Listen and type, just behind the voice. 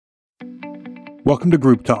Welcome to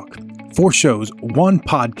Group Talk. 4 shows, 1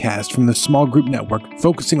 podcast from the Small Group Network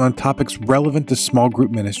focusing on topics relevant to small group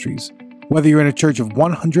ministries. Whether you're in a church of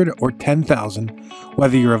 100 or 10,000,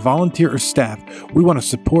 whether you're a volunteer or staff, we want to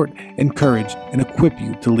support, encourage, and equip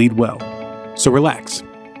you to lead well. So relax,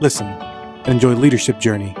 listen, and enjoy Leadership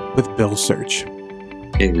Journey with Bill Search.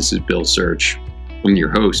 Hey, this is Bill Search. I'm your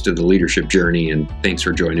host of the Leadership Journey, and thanks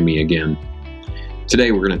for joining me again.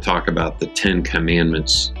 Today we're going to talk about the 10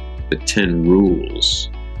 Commandments, the 10 rules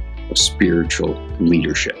of spiritual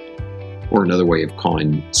leadership, or another way of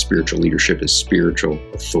calling spiritual leadership is spiritual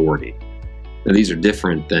authority. Now, these are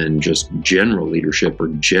different than just general leadership or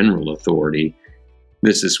general authority.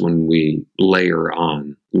 This is when we layer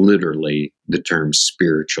on, literally, the term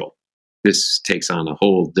spiritual. This takes on a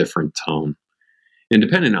whole different tone. And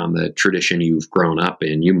depending on the tradition you've grown up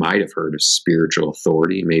in, you might have heard of spiritual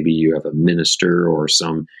authority. Maybe you have a minister or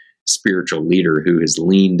some spiritual leader who has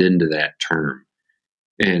leaned into that term.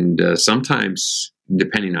 And sometimes,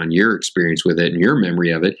 depending on your experience with it and your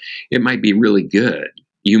memory of it, it might be really good.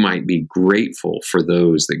 You might be grateful for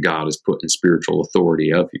those that God has put in spiritual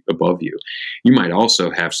authority above you. You might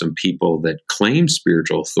also have some people that claim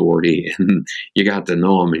spiritual authority, and you got to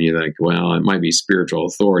know them, and you're like, well, it might be spiritual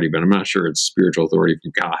authority, but I'm not sure it's spiritual authority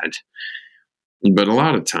from God. But a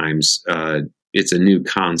lot of times, it's a new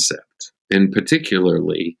concept, and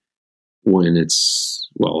particularly when it's,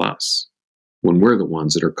 well, us, when we're the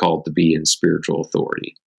ones that are called to be in spiritual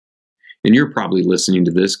authority. And you're probably listening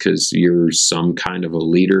to this because you're some kind of a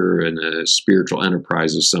leader in a spiritual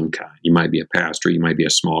enterprise of some kind. You might be a pastor, you might be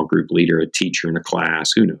a small group leader, a teacher in a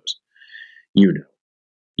class, who knows? You know.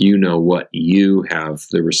 You know what you have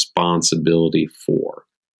the responsibility for.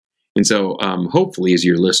 And so hopefully as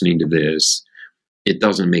you're listening to this, it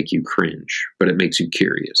doesn't make you cringe, but it makes you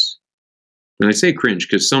curious. And I say cringe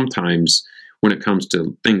because sometimes when it comes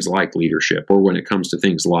to things like leadership or when it comes to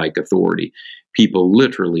things like authority, people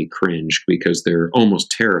literally cringe because they're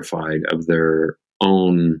almost terrified of their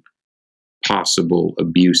own possible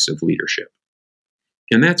abuse of leadership.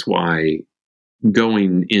 And that's why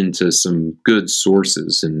going into some good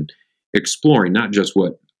sources and exploring not just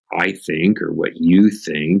what I think or what you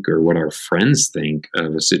think or what our friends think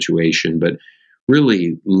of a situation, but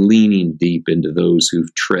really leaning deep into those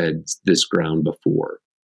who've tread this ground before,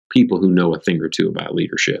 people who know a thing or two about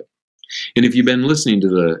leadership. And if you've been listening to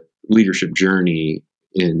the Leadership Journey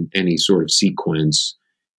in any sort of sequence,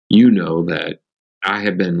 you know that I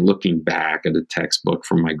have been looking back at a textbook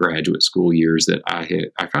from my graduate school years that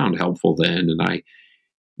I found helpful then, and I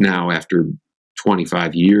now, after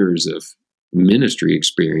 25 years of ministry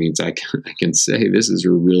experience, I can say this is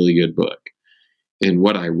a really good book. And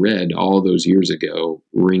what I read all those years ago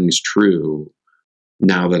rings true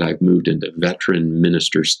now that I've moved into veteran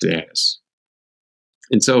minister status.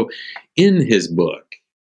 And so in his book,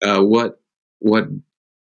 what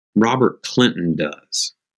Robert Clinton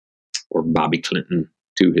does, or Bobby Clinton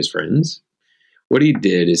to his friends, what he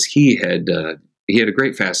did is he had a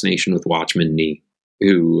great fascination with Watchman Nee,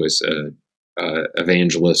 who was an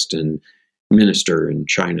evangelist and minister in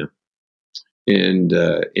China.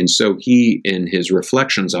 And so he, in his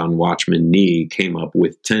reflections on Watchman Nee, came up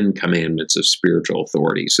with 10 commandments of spiritual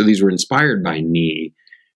authority. So these were inspired by Nee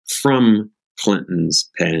from Clinton's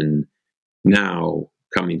pen, now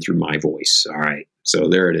coming through my voice. All right, so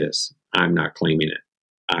there it is. I'm not claiming it.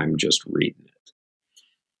 I'm just reading it.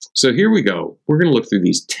 So here we go. We're going to look through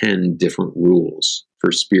these 10 different rules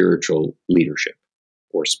for spiritual leadership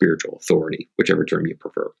or spiritual authority, whichever term you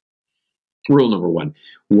prefer. Rule number 1,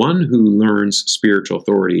 one who learns spiritual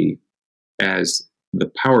authority as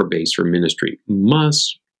the power base for ministry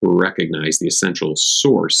must recognize the essential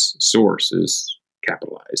source is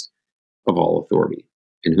capitalized, of all authority.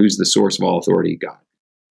 And who's the source of all authority? God.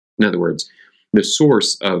 In other words, the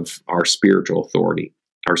source of our spiritual authority,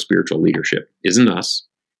 our spiritual leadership, isn't us.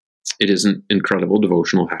 It isn't incredible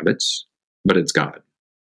devotional habits, but it's God.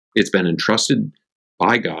 It's been entrusted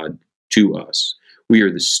by God to us. We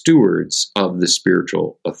are the stewards of the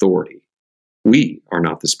spiritual authority. We are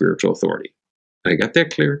not the spiritual authority. I got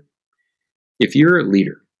that clear? If you're a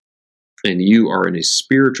leader and you are in a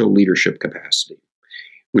spiritual leadership capacity,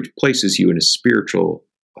 which places you in a spiritual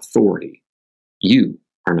authority, you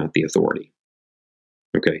are not the authority.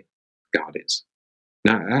 Okay? God is.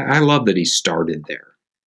 Now, I love that he started there.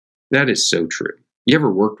 That is so true. You ever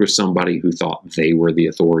worked with somebody who thought they were the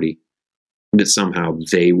authority? That somehow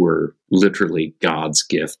they were literally God's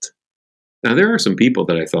gift? Now, there are some people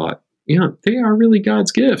that I thought, they are really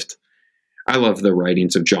God's gift. I love the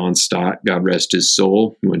writings of John Stott, God rest his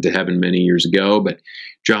soul. He went to heaven many years ago, but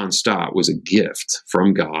John Stott was a gift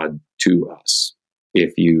from God to us.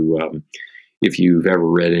 If you If you've ever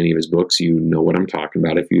read any of his books, you know what I'm talking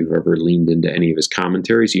about. If you've ever leaned into any of his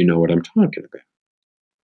commentaries, you know what I'm talking about.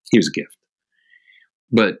 He was a gift.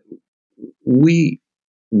 But we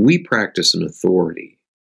practice an authority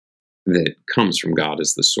that comes from God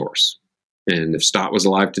as the source. And if Stott was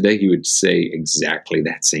alive today, he would say exactly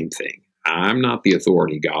that same thing. I'm not the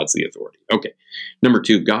authority, God's the authority. Okay. Number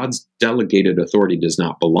 2, God's delegated authority does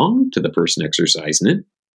not belong to the person exercising it.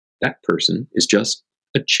 That person is just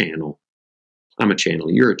a channel. I'm a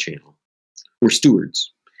channel, you're a channel. We're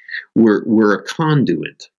stewards. We're a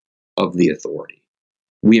conduit of the authority.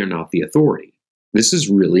 We are not the authority. This is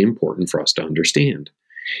really important for us to understand.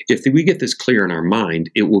 If we get this clear in our mind,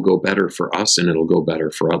 it will go better for us and it'll go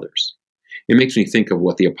better for others. It makes me think of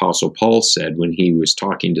what the Apostle Paul said when he was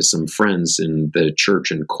talking to some friends in the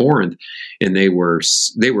church in Corinth, and they were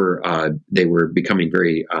becoming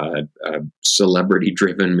very celebrity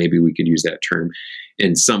driven. Maybe we could use that term.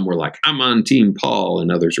 And some were like, "I'm on Team Paul,"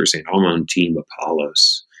 and others were saying, "I'm on Team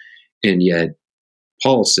Apollos." And yet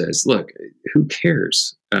Paul says, "Look, who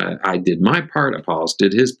cares? I did my part. Apollos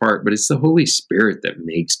did his part, but it's the Holy Spirit that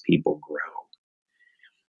makes people grow."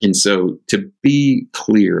 And so to be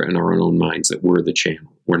clear in our own minds that we're the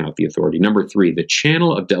channel, we're not the authority. Number 3, the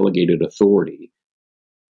channel of delegated authority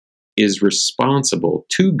is responsible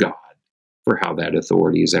to God for how that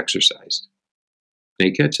authority is exercised. Now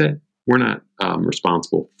you catch that? We're not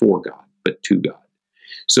responsible for God, but to God.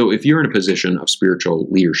 So if you're in a position of spiritual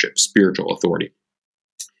leadership, spiritual authority,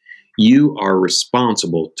 you are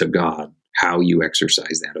responsible to God how you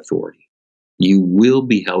exercise that authority. You will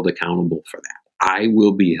be held accountable for that. I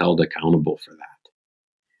will be held accountable for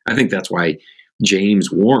that. I think that's why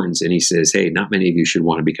James warns and he says, hey, not many of you should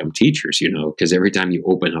want to become teachers, because every time you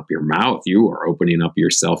open up your mouth, you are opening up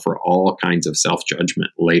yourself for all kinds of self-judgment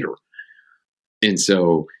later. And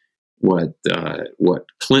so what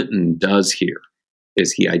Clinton does here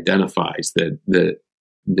is he identifies that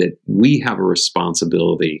we have a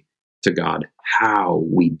responsibility to God how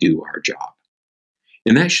we do our job.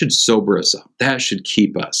 And that should sober us up. That should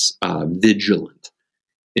keep us vigilant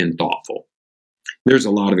and thoughtful. There's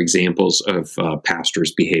a lot of examples of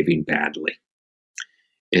pastors behaving badly.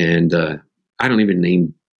 And I don't even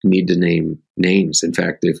need to name names. In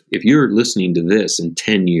fact, if you're listening to this in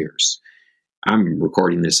 10 years, I'm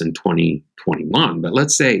recording this in 2021, but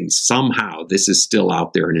let's say somehow this is still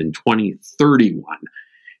out there and in 2031,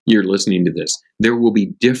 you're listening to this, there will be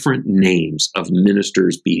different names of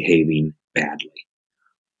ministers behaving badly.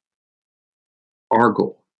 Our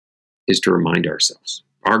goal is to remind ourselves.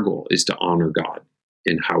 Our goal is to honor God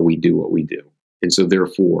in how we do what we do. And so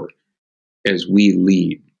therefore, as we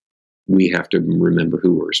lead, we have to remember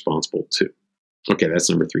who we're responsible to. Okay, that's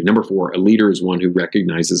number 3. Number 4, a leader is one who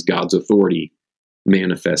recognizes God's authority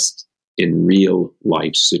manifests in real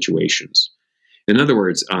life situations. In other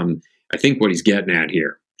words, I think what he's getting at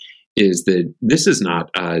here is that this is not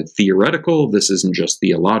theoretical, this isn't just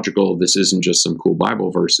theological, this isn't just some cool Bible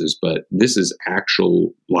verses, but this is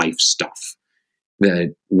actual life stuff.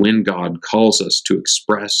 That when God calls us to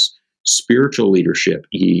express spiritual leadership,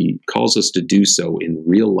 he calls us to do so in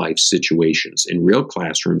real life situations, in real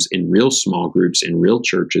classrooms, in real small groups, in real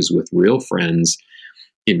churches, with real friends,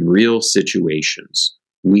 in real situations.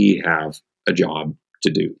 We have a job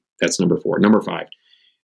to do. That's number 4. Number 5,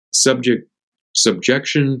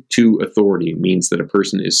 subjection to authority means that a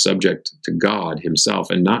person is subject to God himself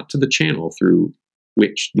and not to the channel through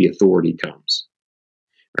which the authority comes.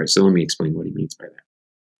 All right, so let me explain what he means by that,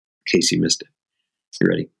 in case you missed it. You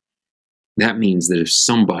ready? That means that if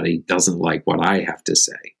somebody doesn't like what I have to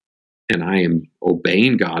say, and I am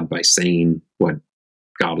obeying God by saying what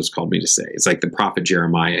God has called me to say. It's like the prophet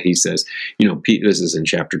Jeremiah. He says, this is in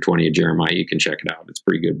chapter 20 of Jeremiah. You can check it out. It's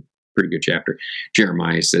pretty good chapter.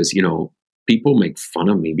 Jeremiah says, people make fun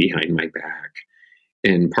of me behind my back.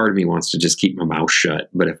 And part of me wants to just keep my mouth shut.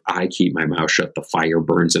 But if I keep my mouth shut, the fire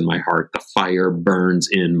burns in my heart. The fire burns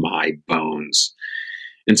in my bones.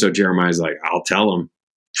 And so Jeremiah's like, I'll tell them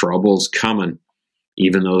trouble's coming,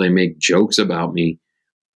 even though they make jokes about me.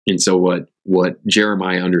 And so what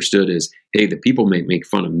Jeremiah understood is, hey, the people may make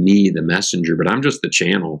fun of me, the messenger, but I'm just the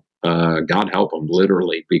channel. God help them,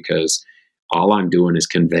 literally, because all I'm doing is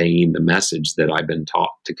conveying the message that I've been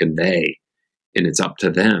taught to convey. And it's up to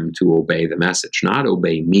them to obey the message, not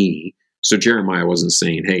obey me. So Jeremiah wasn't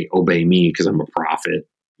saying, hey, obey me because I'm a prophet,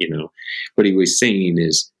 What he was saying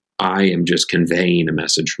is, I am just conveying a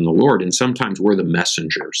message from the Lord. And sometimes we're the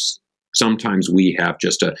messengers. Sometimes we have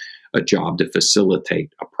just a job to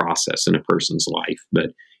facilitate a process in a person's life.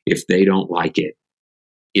 But if they don't like it,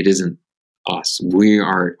 it isn't us.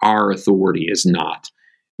 Our authority is not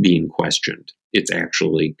being questioned. it's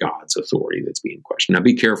actually God's authority that's being questioned. Now,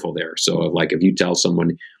 be careful there. So, like, if you tell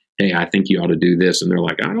someone, hey, I think you ought to do this, and they're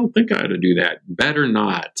like, I don't think I ought to do that, better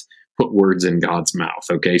not put words in God's mouth,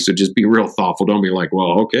 okay? So just be real thoughtful. Don't be like,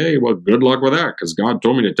 well, okay, well, good luck with that, because God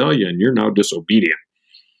told me to tell you, and you're now disobedient.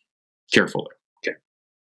 Careful there, okay?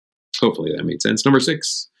 Hopefully that made sense. Number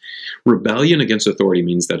 6, rebellion against authority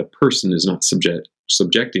means that a person is not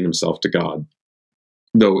subjecting himself to God,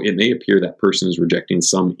 though it may appear that person is rejecting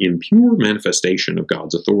some impure manifestation of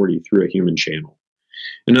God's authority through a human channel.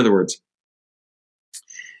 In other words,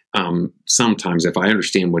 sometimes, if I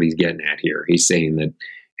understand what he's getting at here, he's saying that,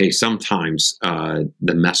 hey, sometimes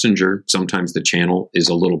the messenger, sometimes the channel is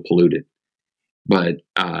a little polluted. But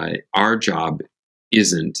our job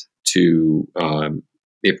isn't to,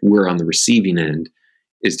 if we're on the receiving end,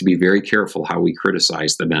 is to be very careful how we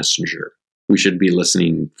criticize the messenger. We should be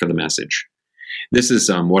listening for the message. This is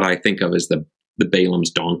what I think of as the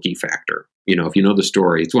Balaam's donkey factor. You know, if you know the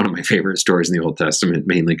story, it's one of my favorite stories in the Old Testament,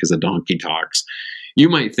 mainly because the donkey talks. You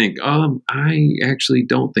might think, I actually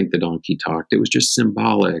don't think the donkey talked. It was just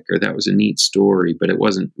symbolic, or that was a neat story, but it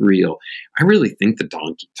wasn't real. I really think the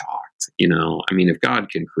donkey talked. You know, I mean, if God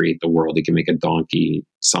can create the world, he can make a donkey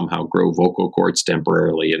somehow grow vocal cords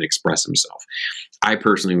temporarily and express himself. I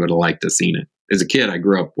personally would have liked to have seen it. As a kid, I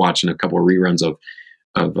grew up watching a couple of reruns of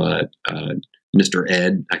Mr.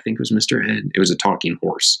 Ed. I think it was Mr. Ed. It was a talking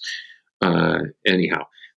horse. Anyhow,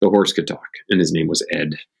 the horse could talk, and his name was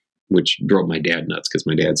Ed, which drove my dad nuts because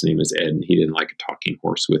my dad's name is Ed, and he didn't like a talking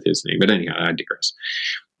horse with his name. But anyhow, I digress.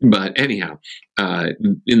 But anyhow,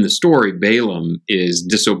 in the story, Balaam is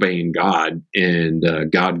disobeying God, and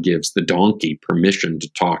God gives the donkey permission to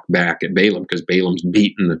talk back at Balaam because Balaam's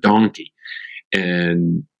beaten the donkey.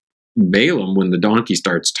 And Balaam, when the donkey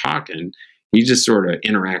starts talking, he just sort of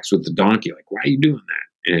interacts with the donkey like, why are you doing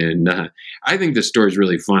that? And I think this story is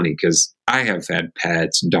really funny because I have had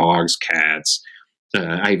pets, dogs, cats.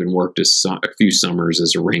 I even worked a few summers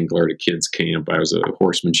as a wrangler at a kids camp. I was a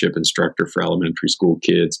horsemanship instructor for elementary school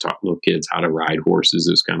kids, taught little kids how to ride horses.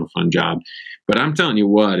 It was kind of a fun job. But I'm telling you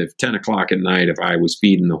what, if 10 o'clock at night, if I was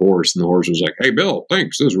feeding the horse and the horse was like, hey, Bill,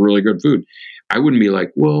 thanks, this is really good food, I wouldn't be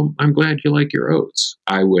like, well, I'm glad you like your oats.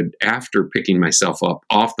 I would, after picking myself up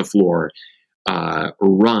off the floor,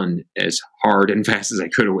 run as hard and fast as I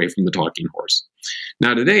could away from the talking horse.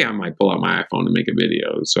 Now, today I might pull out my iPhone and make a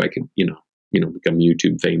video so I could, become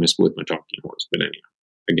YouTube famous with my talking horse. But anyhow,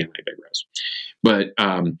 again, I digress. But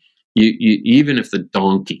even if the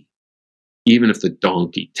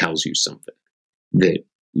donkey tells you something that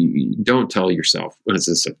you don't tell yourself, well, is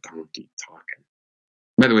this a donkey talking?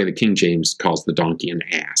 By the way, the King James calls the donkey an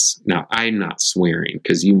ass. Now, I'm not swearing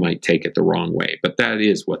because you might take it the wrong way, but that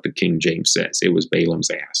is what the King James says. It was Balaam's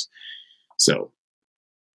ass. So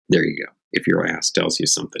there you go. If your ass tells you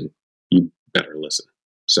something, you better listen.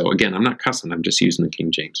 So again, I'm not cussing. I'm just using the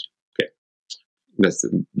King James. Okay. That's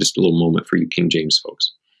just a little moment for you King James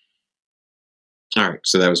folks. All right.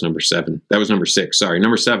 So that was number 7. That was number 6. Sorry.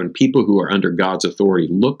 Number 7, people who are under God's authority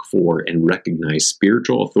look for and recognize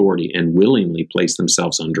spiritual authority and willingly place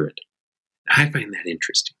themselves under it. I find that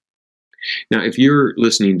interesting. Now, if you're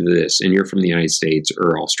listening to this and you're from the United States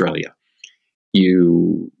or Australia,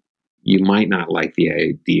 you might not like the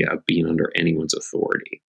idea of being under anyone's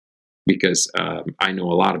authority, because I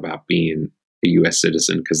know a lot about being a U.S.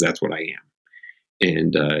 citizen because that's what I am.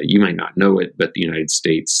 And you might not know it, but the United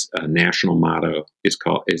States national motto is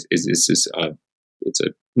it's a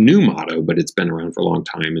new motto, but it's been around for a long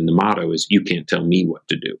time. And the motto is, "You can't tell me what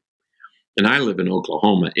to do." And I live in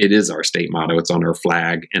Oklahoma. It is our state motto. It's on our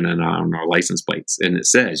flag and on our license plates. And it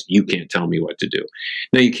says, "You can't tell me what to do."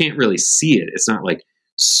 Now, you can't really see it. It's not like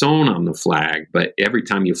sewn on the flag, but every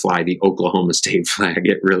time you fly the Oklahoma state flag,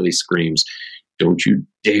 it really screams, "Don't you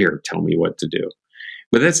dare tell me what to do."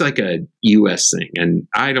 But that's like a U.S. thing. And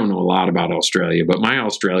I don't know a lot about Australia, but my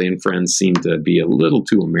Australian friends seem to be a little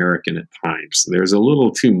too American at times. There's a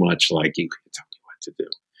little too much like, "You can tell me what to do."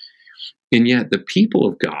 And yet the people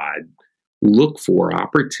of God look for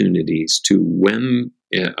opportunities to, when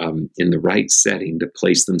in the right setting, to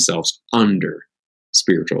place themselves under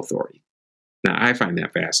spiritual authority. Now, I find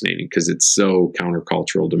that fascinating because it's so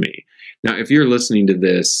countercultural to me. Now, if you're listening to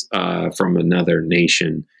this from another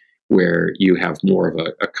nation where you have more of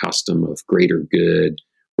a custom of greater good,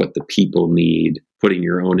 what the people need, putting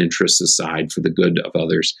your own interests aside for the good of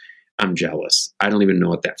others, I'm jealous. I don't even know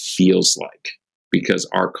what that feels like, because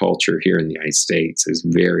our culture here in the United States is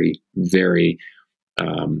very, very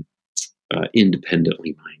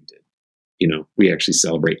independently minded. You know, we actually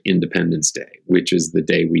celebrate Independence Day, which is the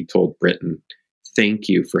day we told Britain, thank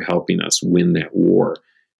you for helping us win that war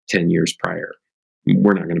 10 years prior.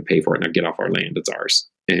 we're not going to pay for it. Now get off our land. It's ours.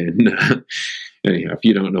 And anyhow, if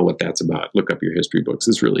you don't know what that's about, look up your history books.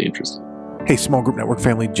 It's really interesting. Hey, Small Group Network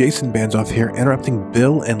family, Jason Banzoff here, interrupting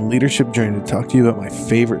Bill and Leadership Journey to talk to you about my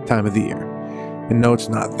favorite time of the year. And no, it's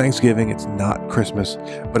not Thanksgiving, it's not Christmas,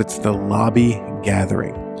 but it's the Lobby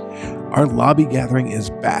Gathering. Our Lobby Gathering is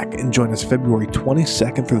back, and join us February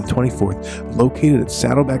 22nd through the 24th, located at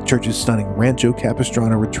Saddleback Church's stunning Rancho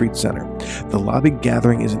Capistrano Retreat Center. The Lobby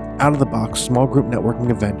Gathering is an out-of-the-box small group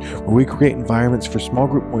networking event where we create environments for small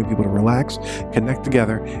group point people to relax, connect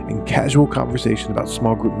together, and casual conversation about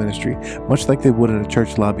small group ministry, much like they would in a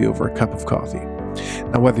church lobby over a cup of coffee.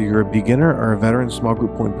 Now, whether you're a beginner or a veteran small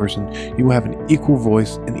group point person, you will have an equal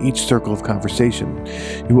voice in each circle of conversation.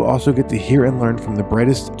 You will also get to hear and learn from the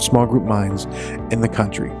brightest small group minds in the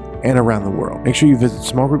country and around the world. Make sure you visit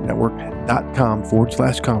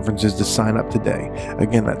smallgroupnetwork.com/conferences to sign up today.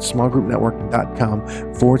 Again, that's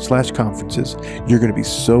smallgroupnetwork.com/conferences. You're going to be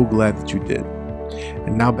so glad that you did.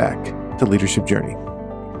 And now back to Leadership Journey.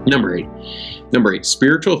 Number eight,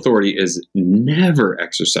 spiritual authority is never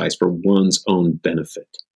exercised for one's own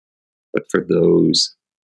benefit, but for those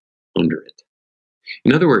under it.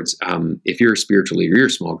 In other words, if you're a spiritual leader, you're a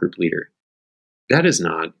small group leader, that is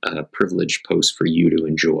not a privileged post for you to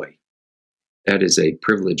enjoy. That is a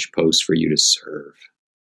privileged post for you to serve.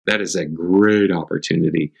 That is a great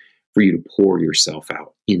opportunity for you to pour yourself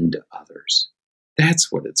out into others.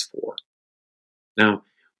 That's what it's for. Now,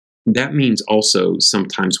 that means also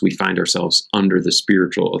sometimes we find ourselves under the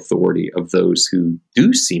spiritual authority of those who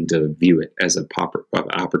do seem to view it as an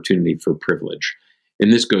opportunity for privilege.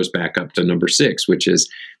 And this goes back up to number 6, which is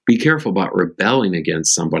be careful about rebelling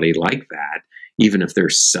against somebody like that, even if they're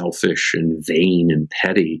selfish and vain and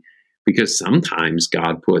petty, because sometimes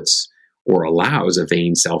God puts or allows a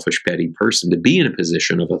vain, selfish, petty person to be in a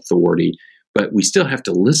position of authority, but we still have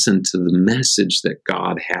to listen to the message that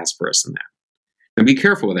God has for us in that. And be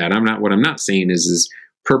careful with that. What I'm not saying is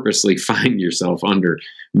purposely find yourself under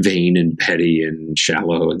vain and petty and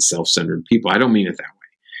shallow and self-centered people. I don't mean it that way.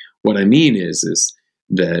 What I mean is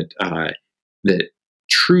that that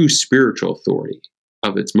true spiritual authority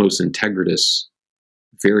of its most integritous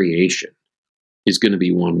variation is going to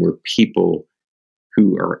be one where people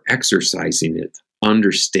who are exercising it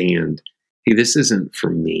understand, hey, this isn't for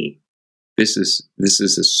me. This is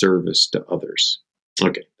a service to others.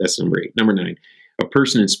 Okay, that's number 8. Number 9. A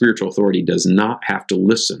person in spiritual authority does not have to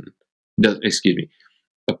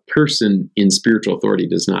a person in spiritual authority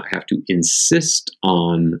does not have to insist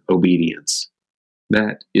on obedience.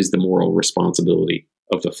 That is the moral responsibility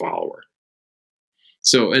of the follower.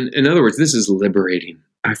 So, in other words, this is liberating.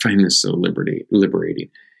 I find this so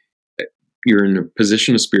liberating. You're in a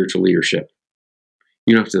position of spiritual leadership.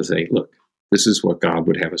 You don't have to say, look, this is what God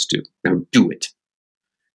would have us do. Now do it.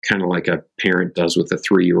 Kind of like a parent does with a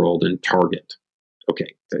 3-year-old in Target.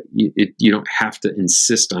 Okay, you don't have to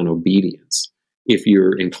insist on obedience. If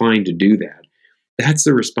you're inclined to do that, that's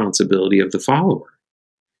the responsibility of the follower.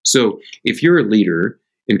 So if you're a leader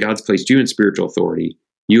and God's placed you in spiritual authority,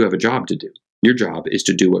 you have a job to do. Your job is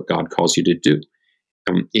to do what God calls you to do.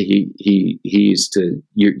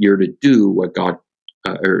 You're to do what God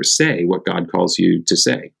or say what God calls you to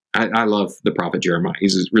say. I love the prophet Jeremiah.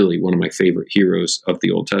 He's really one of my favorite heroes of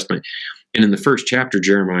the Old Testament. And in the first chapter,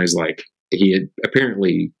 Jeremiah is like, he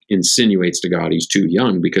apparently insinuates to God he's too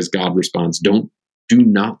young, because God responds, do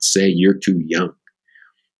not say you're too young.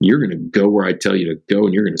 You're going to go where I tell you to go,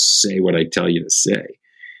 and you're going to say what I tell you to say.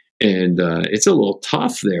 And it's a little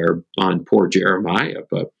tough there on poor Jeremiah,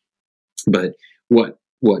 but what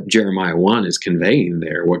Jeremiah 1 is conveying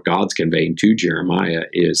there, what God's conveying to Jeremiah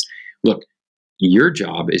is, look, your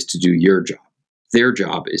job is to do your job. Their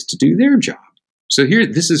job is to do their job. So here,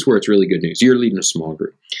 this is where it's really good news. You're leading a small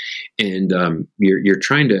group, and you're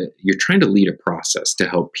trying to lead a process to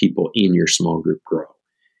help people in your small group grow.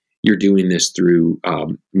 You're doing this through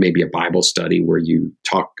maybe a Bible study where you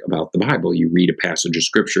talk about the Bible. You read a passage of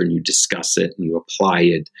Scripture and you discuss it and you apply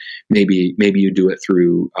it. Maybe you do it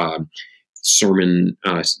through sermon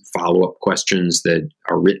follow-up questions that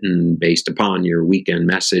are written based upon your weekend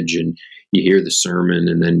message, and you hear the sermon,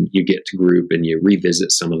 and then you get to group and you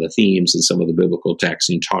revisit some of the themes and some of the biblical texts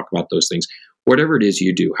and you talk about those things. Whatever it is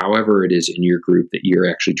you do, however it is in your group that you're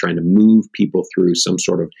actually trying to move people through some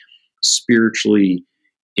sort of spiritually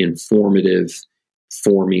informative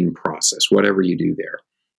forming process, whatever you do there,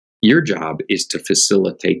 your job is to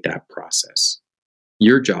facilitate that process.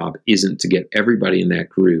 Your job isn't to get everybody in that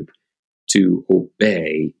group to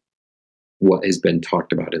obey what has been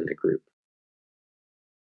talked about in the group.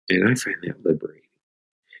 And I find that liberating.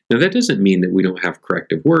 Now, that doesn't mean that we don't have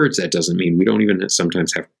corrective words. That doesn't mean we don't even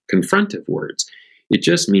sometimes have confrontive words. It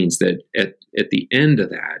just means that at the end of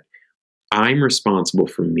that, I'm responsible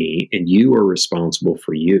for me and you are responsible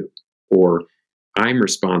for you. Or I'm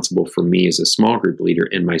responsible for me as a small group leader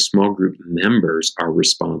and my small group members are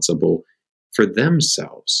responsible for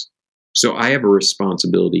themselves. So I have a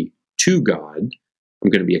responsibility to God. I'm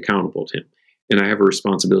going to be accountable to Him. And I have a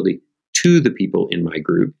responsibility to the people in my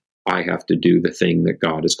group. I have to do the thing that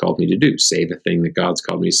God has called me to do, say the thing that God's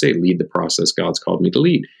called me to say, lead the process God's called me to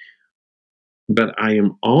lead. But I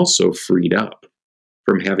am also freed up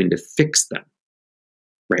from having to fix them,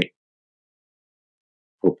 right?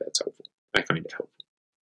 Hope that's helpful. I find it helpful.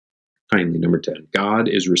 Finally, number 10, God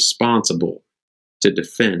is responsible to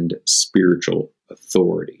defend spiritual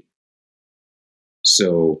authority.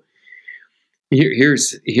 So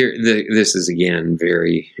this is again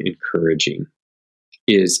very encouraging,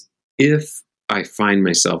 is if I find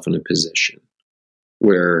myself in a position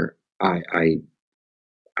where I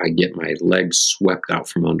get my legs swept out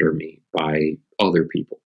from under me by other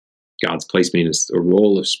people. God's placed me in a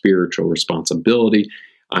role of spiritual responsibility.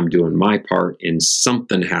 I'm doing my part, and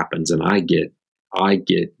something happens, and I get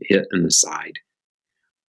hit in the side.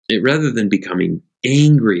 Rather than becoming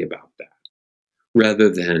angry about that, rather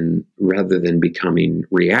than becoming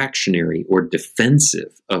reactionary or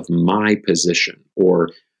defensive of my position, or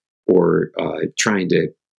trying to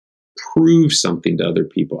prove something to other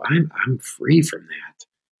people, I'm free from that.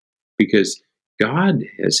 Because God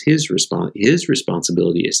has his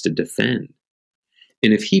responsibility is to defend.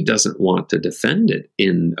 And if He doesn't want to defend it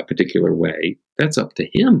in a particular way, that's up to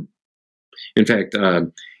Him. In fact,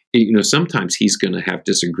 sometimes He's going to have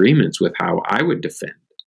disagreements with how I would defend.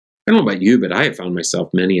 I don't know about you, but I have found myself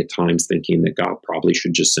many a times thinking that God probably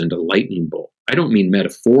should just send a lightning bolt. I don't mean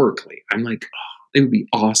metaphorically. I'm like, it would be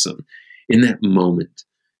awesome in that moment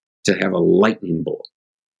to have a lightning bolt.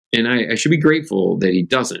 And I should be grateful that He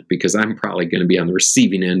doesn't, because I'm probably going to be on the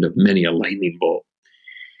receiving end of many a lightning bolt.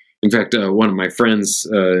 In fact, one of my friends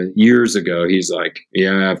years ago, he's like,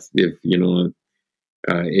 "Yeah, if he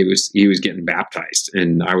was getting baptized,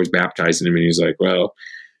 and I was baptizing him, and he's like, well,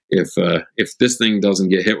 if this thing doesn't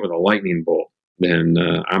get hit with a lightning bolt, then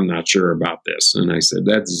I'm not sure about this." And I said,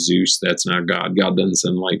 "That's Zeus. That's not God. God doesn't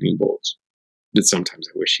send lightning bolts." But sometimes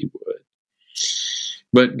I wish He would.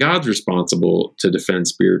 But God's responsible to defend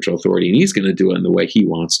spiritual authority, and He's going to do it in the way He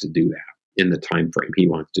wants to do that, in the time frame He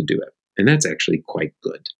wants to do it. And that's actually quite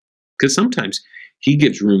good, because sometimes He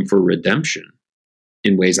gives room for redemption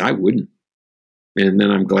in ways I wouldn't. And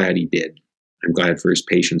then I'm glad He did. I'm glad for His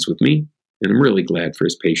patience with me, and I'm really glad for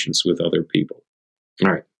His patience with other people.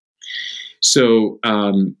 All right. So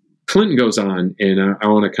Clinton goes on, and I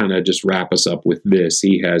want to kind of just wrap us up with this.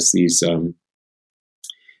 He has these...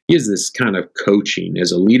 He has this kind of coaching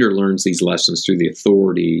as a leader learns these lessons through the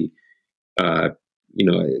authority.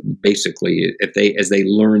 Basically, as they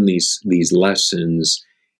learn these lessons,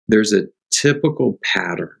 there's a typical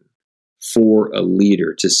pattern for a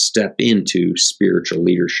leader to step into spiritual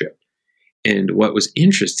leadership. And what was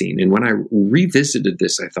interesting, and when I revisited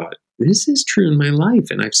this, I thought, this is true in my life,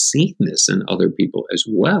 and I've seen this in other people as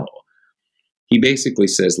well. He basically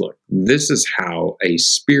says, look, this is how a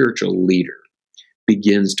spiritual leader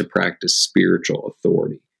begins to practice spiritual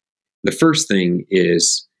authority. The first thing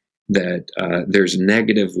is that there's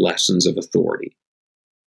negative lessons of authority.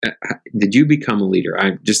 Did you become a leader?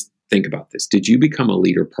 I just think about this. Did you become a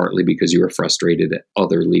leader partly because you were frustrated at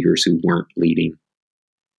other leaders who weren't leading?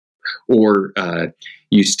 Or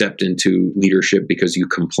you stepped into leadership because you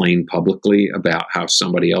complained publicly about how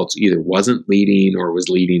somebody else either wasn't leading or was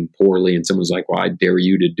leading poorly, and someone's like, well, I dare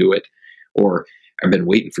you to do it. Or I've been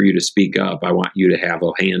waiting for you to speak up. I want you to have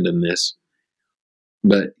a hand in this.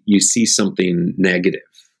 But you see something negative,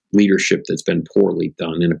 leadership that's been poorly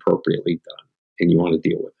done, inappropriately done, and you want to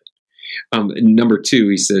deal with it. Number 2,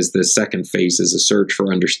 he says the second phase is a search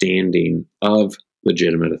for understanding of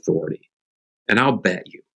legitimate authority. And I'll bet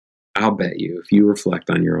you, if you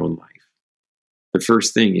reflect on your own life, the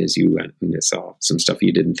first thing is you went and saw some stuff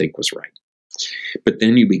you didn't think was right. But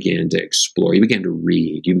then you began to explore, you began to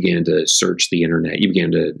read, you began to search the internet, you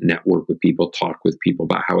began to network with people, talk with people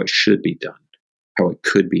about how it should be done, how it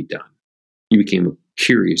could be done. You became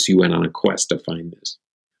curious, you went on a quest to find this.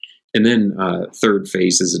 And then third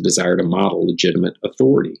phase is a desire to model legitimate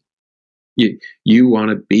authority. You want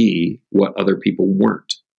to be what other people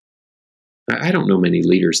weren't. I don't know many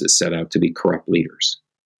leaders that set out to be corrupt leaders.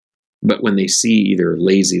 But when they see either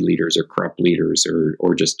lazy leaders or corrupt leaders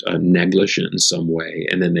or just negligent in some way,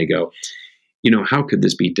 and then they go, how could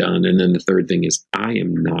this be done? And then the third thing is, I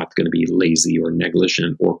am not going to be lazy or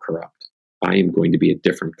negligent or corrupt. I am going to be a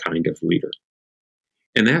different kind of leader.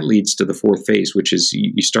 And that leads to the fourth phase, which is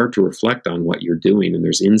you start to reflect on what you're doing, and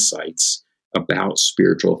there's insights about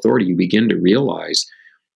spiritual authority. You begin to realize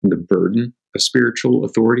the burden of spiritual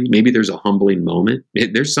authority. Maybe there's a humbling moment.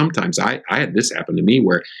 There's sometimes I had this happen to me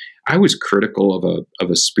where I was critical of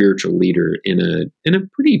a spiritual leader in a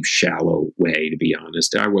pretty shallow way, to be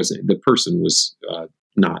honest. The person was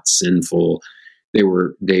not sinful.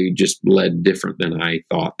 They just led different than I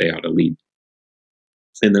thought they ought to lead.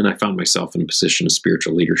 And then I found myself in a position of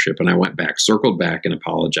spiritual leadership, and I circled back and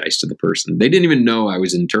apologized to the person. They didn't even know I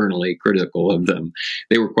was internally critical of them.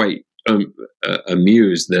 They were quite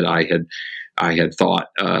amused that I had thought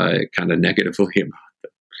kind of negatively about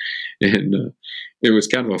them. And it was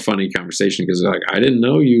kind of a funny conversation because I didn't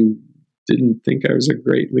know you didn't think I was a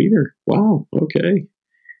great leader. Wow, okay.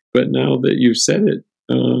 But now that you've said it,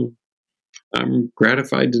 I'm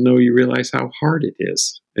gratified to know you realize how hard it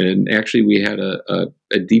is. And actually, we had a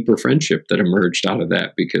deeper friendship that emerged out of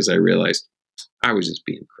that because I realized I was just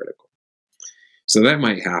being critical. So that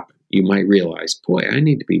might happen. You might realize, boy, I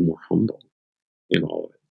need to be more humble in all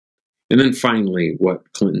of it. And then finally,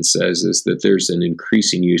 what Clinton says is that there's an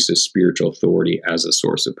increasing use of spiritual authority as a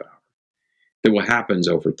source of power. That what happens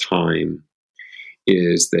over time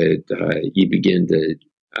is that you begin to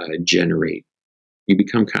generate. You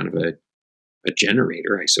become kind of a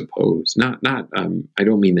generator, I suppose. I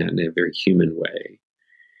don't mean that in a very human way,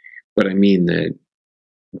 but I mean that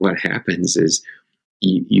what happens is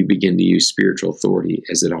you begin to use spiritual authority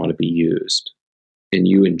as it ought to be used, and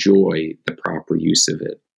you enjoy the proper use of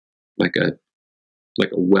it, like a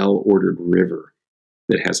well-ordered river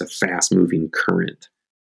that has a fast-moving current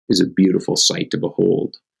is a beautiful sight to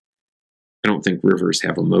behold. I don't think rivers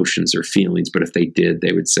have emotions or feelings, but if they did,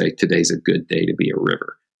 they would say today's a good day to be a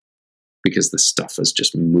river, because the stuff is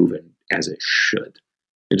just moving as it should.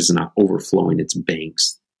 It is not overflowing its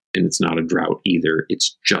banks, and it's not a drought either.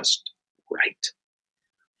 It's just right.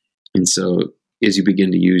 And so as you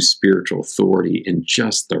begin to use spiritual authority in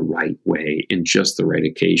just the right way, in just the right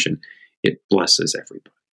occasion, it blesses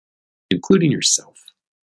everybody, including yourself.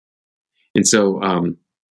 And so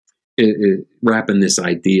wrapping this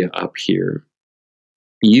idea up here,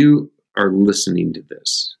 you are listening to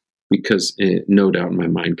this because no doubt in my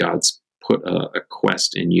mind, God's put a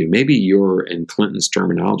quest in you. Maybe you're, in Clinton's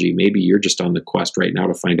terminology, maybe you're just on the quest right now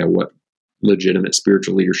to find out what legitimate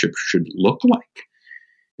spiritual leadership should look like.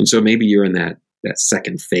 And so maybe you're in that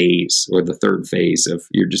second phase or the third phase of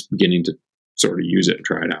you're just beginning to sort of use it and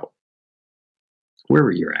try it out.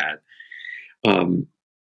 Wherever you're at,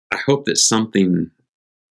 I hope that something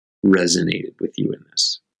resonated with you in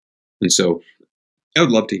this. And so I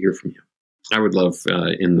would love to hear from you. I would love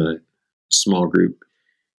in the small group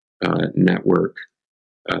network,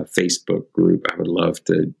 Facebook group, I would love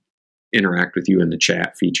to interact with you in the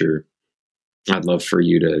chat feature. I'd love for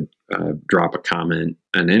you to drop a comment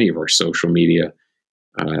on any of our social media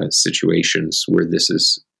situations where this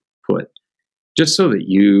is put, just so that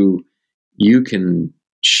you can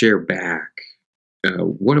share back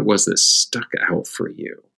what it was that stuck out for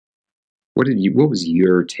you. What was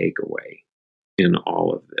your takeaway in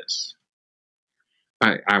all of this?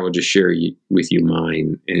 I will just share with you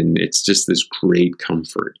mine, and it's just this great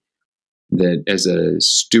comfort that as a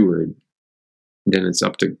steward, then it's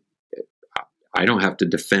up to, I don't have to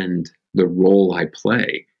defend the role I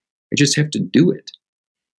play. I just have to do it.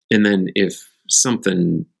 And then if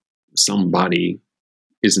somebody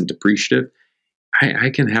isn't appreciative, I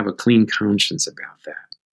can have a clean conscience about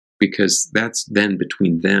that, because that's then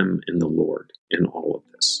between them and the Lord in all of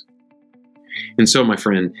this. And so, my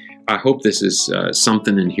friend, I hope this is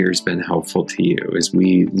something in here has been helpful to you as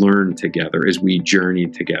we learn together, as we journey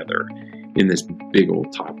together in this big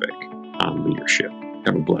old topic on leadership.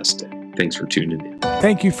 Have a blessed day. Thanks for tuning in.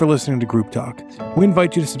 Thank you for listening to Group Talk. We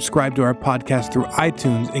invite you to subscribe to our podcast through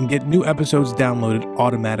iTunes and get new episodes downloaded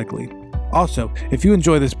automatically. Also, if you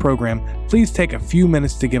enjoy this program, please take a few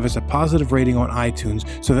minutes to give us a positive rating on iTunes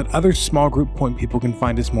so that other small group point people can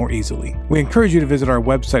find us more easily. We encourage you to visit our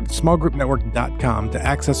website at smallgroupnetwork.com to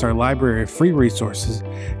access our library of free resources,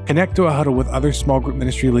 connect to a huddle with other small group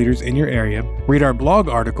ministry leaders in your area, read our blog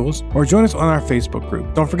articles, or join us on our Facebook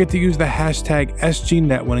group. Don't forget to use the hashtag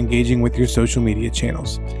SGNet when engaging with your social media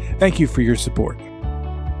channels. Thank you for your support.